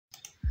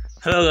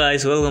Hello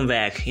guys, welcome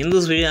back. In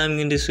this video I'm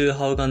going to show you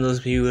how can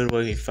just view your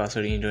Wi-Fi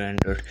password into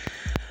Android.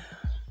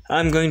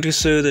 I'm going to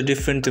show you the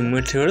different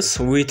methods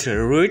with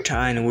root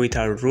and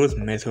without root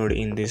method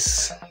in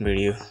this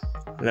video.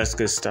 Let's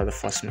get started the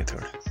first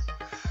method.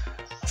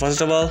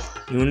 First of all,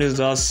 you need to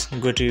just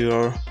go to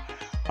your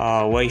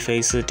Wi-Fi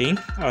setting,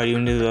 or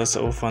you need to just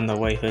open the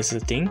Wi-Fi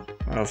setting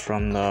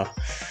from the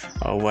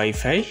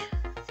Wi-Fi.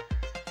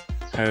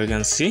 Here you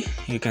can see,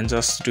 you can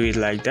just do it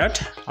like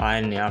that,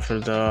 and after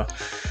the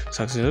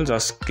successful,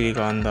 just click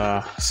on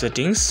the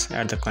settings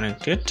at the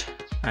connected,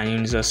 and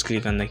you just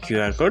click on the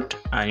QR code,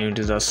 and you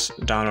just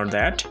download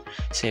that,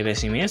 save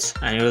as image,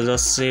 and you will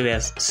just save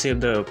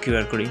the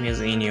QR code image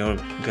in your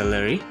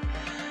gallery.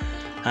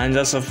 And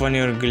just open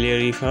your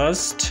gallery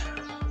first,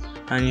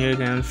 and here you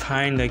can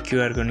find the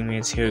QR code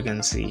image. Here you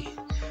can see,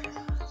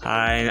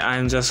 and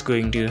I'm just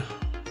going to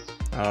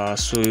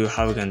show you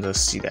how you can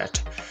just see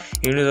that.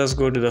 You need to just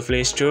go to the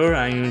Play Store,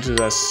 and you need to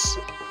just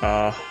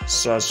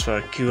search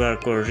for QR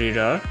code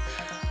reader,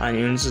 and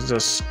you need to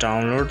just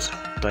download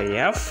the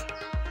app.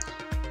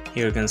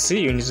 Here you can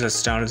see, you need to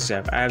just download this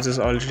app. I have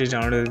just already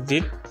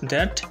downloaded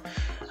that,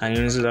 and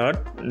you need to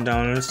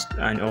download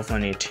and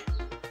open it.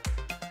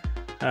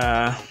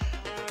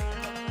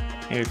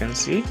 Here you can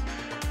see,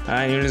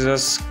 and you need to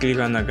just click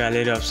on the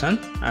gallery option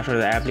after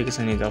the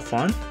application is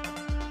open.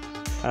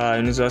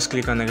 You need to just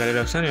click on the gallery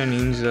option, and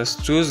you need to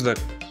just choose the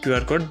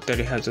QR code that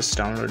you have just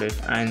downloaded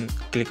and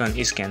click on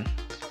scan.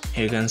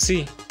 Here you can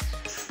see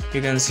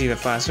the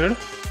password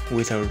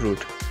without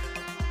root.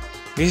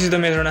 This is the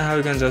method how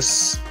you can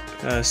just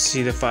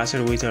see the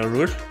password without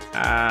root.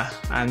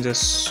 I'm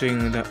just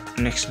showing the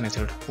next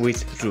method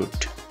with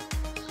root.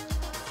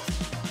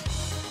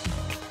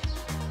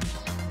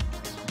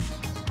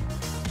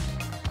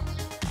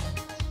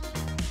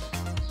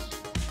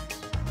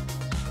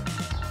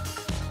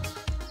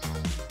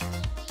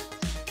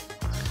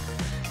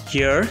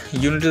 Here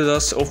you need to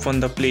just open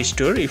the Play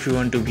Store if you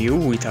want to view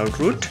without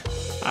root,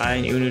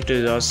 and you need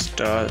to just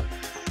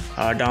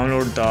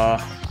download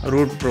the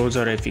root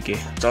browser APK.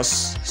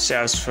 Just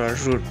search for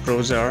root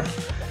browser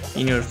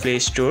in your Play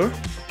Store,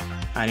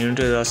 and you need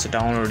to just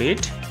download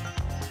it.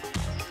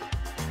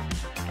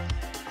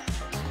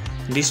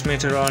 This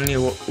method only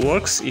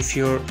works if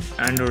your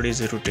Android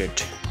is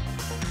rooted.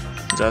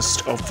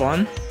 Just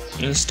open,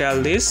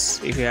 install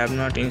this if you have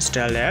not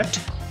installed yet,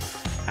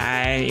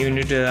 and you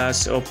need to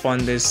just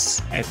open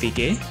this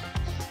APK.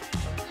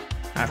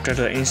 After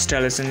the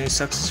installation is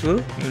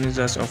successful, you need to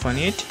just open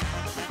it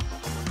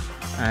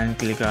and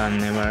click on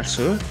never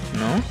show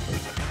no,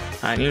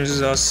 and you need to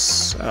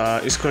just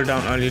scroll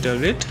down a little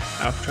bit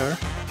after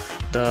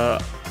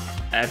the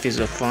app is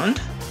opened,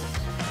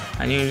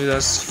 and you need to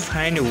just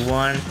find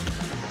one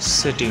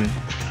setting.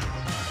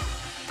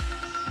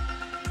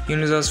 You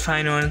need to just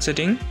find one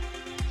setting.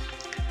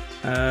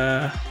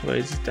 Where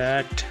is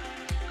that?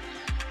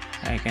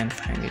 I can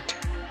find it.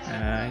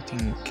 I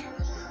think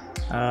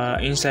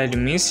inside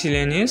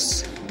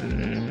miscellaneous,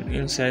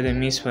 inside the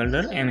miss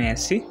folder,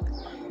 MASC,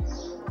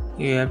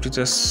 you have to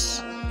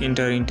just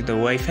enter into the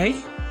Wi-Fi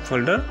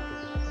folder,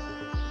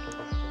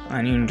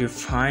 and you need to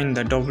find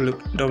the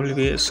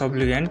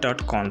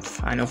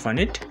www.supplicant.conf and open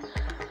it,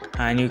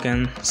 and you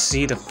can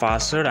see the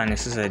password and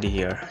SSID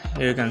here.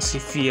 Here you can see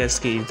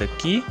PSK is the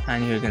key,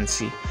 and here you can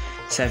see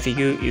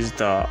SAFIQ is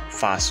the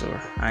password,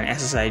 and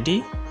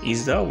SSID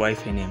is the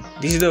Wi-Fi name.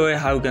 This is the way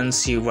how you can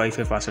see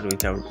Wi-Fi password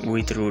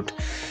with root.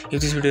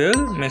 If this video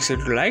helps, make sure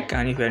to like,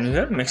 and if you are new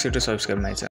here, make sure to subscribe my channel.